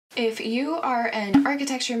If you are an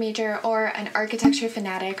architecture major or an architecture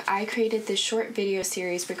fanatic, I created this short video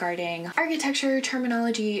series regarding Architecture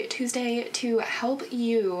Terminology Tuesday to help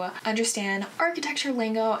you understand architecture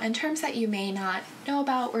lingo and terms that you may not know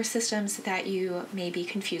about or systems that you may be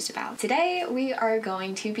confused about. Today we are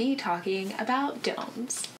going to be talking about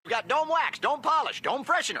domes. We got dome wax, dome polish, dome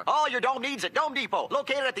freshener. All your dome needs at Dome Depot,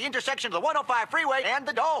 located at the intersection of the 105 freeway and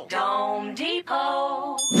the Dome. Dome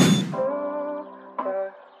Depot.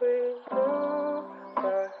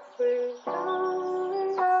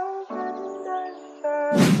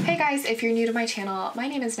 Hey guys, if you're new to my channel, my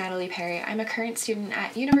name is Natalie Perry. I'm a current student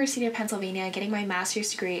at University of Pennsylvania getting my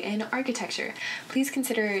master's degree in architecture. Please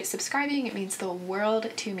consider subscribing. It means the world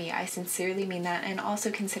to me. I sincerely mean that. And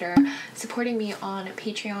also consider supporting me on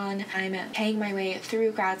Patreon. I'm paying my way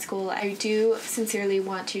through grad school. I do sincerely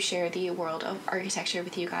want to share the world of architecture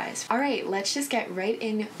with you guys. All right, let's just get right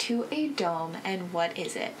into a dome and what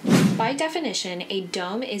is it? By definition, a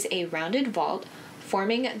dome is a rounded vault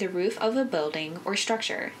forming the roof of a building or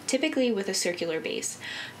structure, typically with a circular base.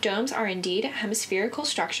 Domes are indeed hemispherical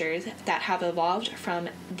structures that have evolved from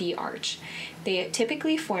the arch. They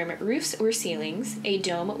typically form roofs or ceilings. A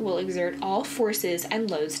dome will exert all forces and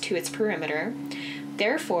loads to its perimeter.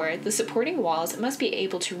 Therefore, the supporting walls must be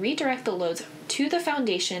able to redirect the loads to the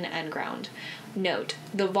foundation and ground. Note,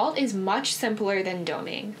 the vault is much simpler than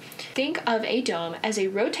doming. Think of a dome as a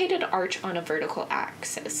rotated arch on a vertical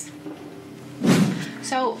axis.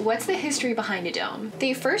 So what's the history behind a dome?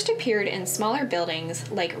 They first appeared in smaller buildings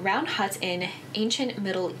like round huts in ancient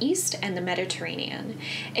Middle East and the Mediterranean.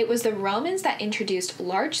 It was the Romans that introduced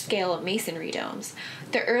large-scale masonry domes.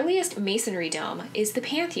 The earliest masonry dome is the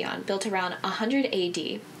Pantheon, built around 100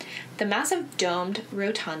 AD. The massive domed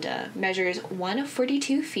rotunda measures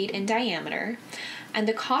 142 feet in diameter, and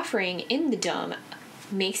the coffering in the dome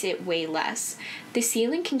makes it weigh less. The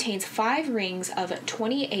ceiling contains 5 rings of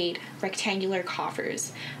 28 rectangular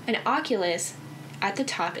coffers. An oculus at the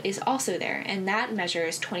top is also there, and that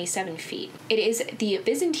measures 27 feet. It is the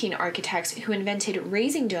Byzantine architects who invented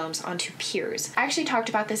raising domes onto piers. I actually talked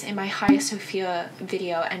about this in my Hagia Sophia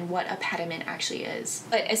video and what a pediment actually is.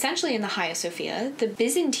 But essentially in the Hagia Sophia, the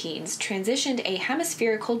Byzantines transitioned a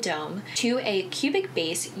hemispherical dome to a cubic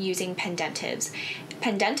base using pendentives.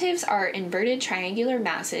 Pendentives are inverted triangular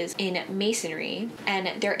masses in masonry,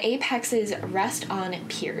 and their apexes rest on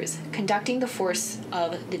piers, conducting the force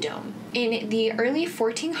of the dome. In the early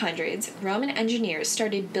 1400s, Roman engineers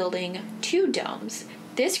started building 2 domes.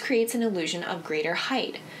 This creates an illusion of greater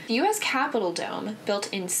height. The U.S. Capitol Dome,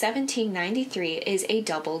 built in 1793, is a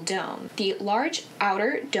double dome. The large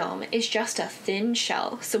outer dome is just a thin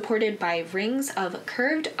shell supported by rings of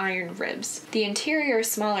curved iron ribs. The interior,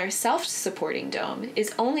 smaller, self-supporting dome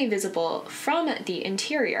is only visible from the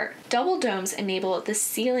interior. Double domes enable the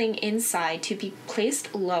ceiling inside to be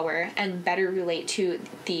placed lower and better relate to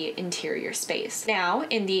the interior space. Now,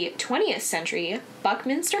 in the 20th century,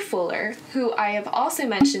 Buckminster Fuller, who I have also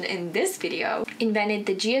mentioned in this video, invented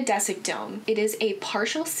the geodesic dome. It is a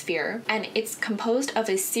partial sphere, and it's composed of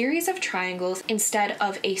a series of triangles instead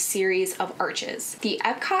of a series of arches. The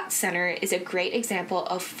Epcot Center is a great example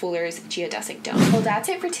of Fuller's geodesic dome. Well, that's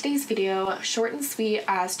it for today's video. Short and sweet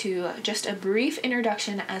as to just a brief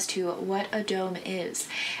introduction as to what a dome is.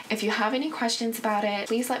 If you have any questions about it,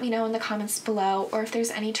 please let me know in the comments below, or if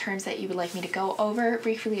there's any terms that you would like me to go over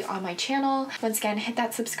briefly on my channel. Once again, hit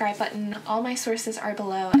that subscribe button. All my sources are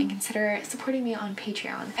below, and consider supporting me on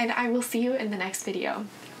Patreon. And I will see you in the next video.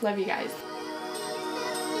 Love you guys.